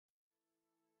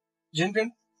जिन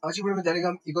friend आज की video में जानेगा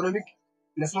हम economic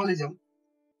nationalism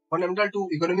fundamental to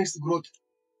economics growth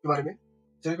के बारे में।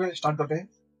 चलिए फिर स्टार्ट करते हैं।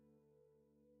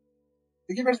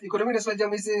 देखिए friends, economic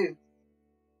nationalism is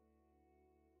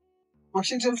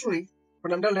constitutionally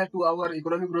fundamental है टू आवर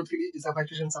इकोनॉमिक ग्रोथ के लिए, जैसा फाइव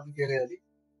क्वेश्चंस आप कह रहे हैं अभी।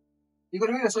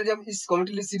 Economic nationalism is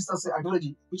community seats as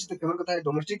ideology which the favour करता है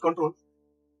domestic control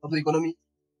of the economy,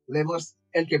 labours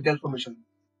and capital formation.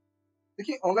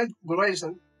 देखिए, ऑनलाइन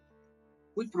ग्लोबलाइजेशन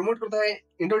which promote करता है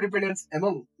interdependence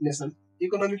among nation,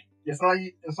 economic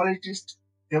nationalists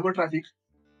favor traffic,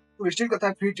 to restrict करता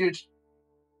है free trade,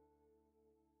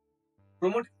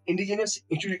 promote indigenous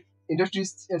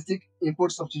industries and seek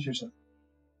import substitution.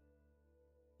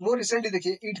 More recently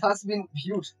देखिए, it has been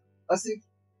viewed as a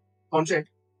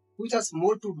concept which has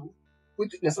more to do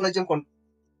with nationalism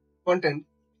content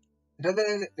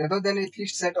rather than a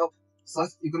fixed set of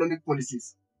such economic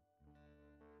policies.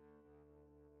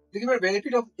 देखिए,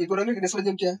 benefit of economic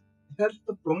nationalism क्या है? Help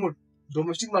to promote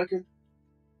domestic market,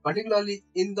 particularly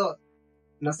in the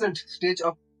nascent stage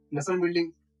of nation building.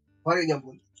 For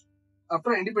example,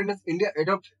 after independence, India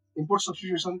adopted import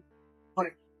substitution for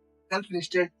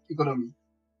self-reliant economy.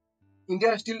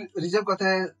 India still reserve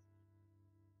करता है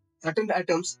certain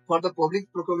items for the public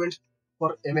procurement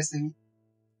for MSME.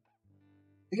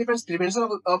 देखिए friends, prevention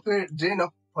of drain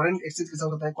of foreign exchange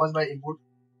कैसा होता है? Cause by import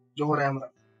जो हो रहा है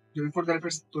हमारा, जो इंपोर्ट कर रहे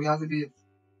हैं, तो यहाँ से भी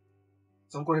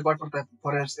सबको रिकॉर्ड पड़ता है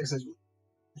फॉरेन एक्सचेंज में।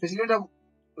 Facilitate of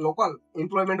local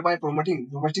employment by promoting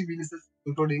domestic businesses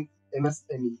including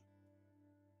MSME.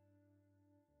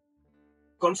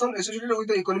 Concern associated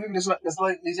with the economic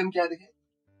nationalism क्या है? देखिए,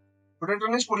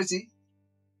 protectionist policy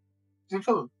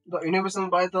stifle the innovation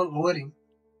by the lowering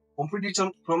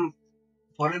competition from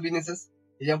foreign businesses.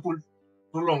 Example,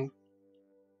 prolonged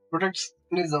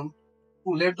protectionism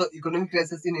who led the economic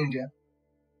crisis in India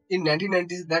in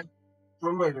 1990s that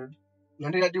promoted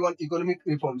 1991 economic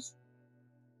reforms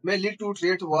may lead to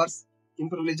trade wars,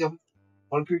 imperialism,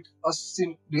 conflict as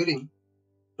seen during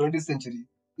 20th century.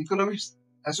 Economic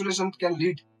isolation can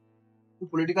lead to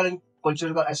political and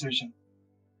cultural isolation.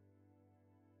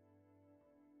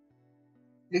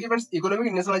 देखिए friends,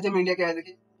 economic nationalism India क्या है?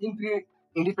 देखिए, इन pre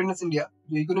independence India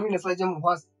जो economic nationalism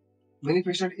was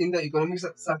manifested in the economic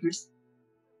circuits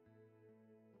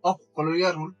of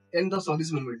colonial rule and the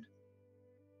Southeast movement.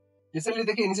 Recently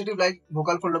देखिए, initiative like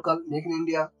vocal for local, make in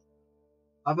India,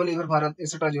 आत्मनिर्भर Bharat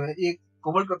etcetera जो है, ये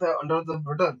cover करता है under the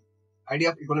broader idea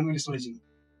of economic nationalism.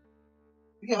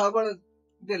 देखिए, however,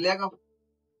 the lack of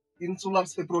insular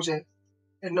approach है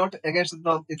and not against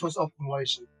the ethos of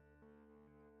globalization.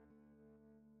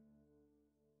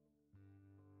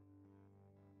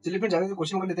 चलिए फिर जाने के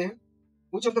क्वेश्चन कर लेते हैं.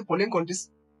 Which of the following countries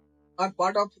are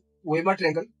part of Weimar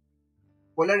Triangle?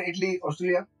 Poland, Italy,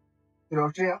 Austria, फिर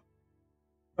Austria,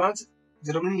 France,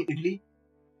 Germany, Italy,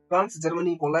 France,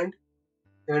 Germany, Poland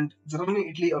and Germany,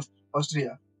 Italy,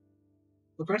 Austria.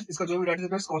 तो friends, इसका जो भी राइट है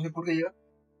फ्रेंड्स कमेंट में पूछ करिएगा.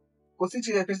 कोशिश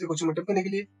कीजिए फ्रेंड्स क्वेश्चन में अटेम्प्ट करने के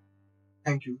लिए.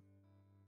 Thank you.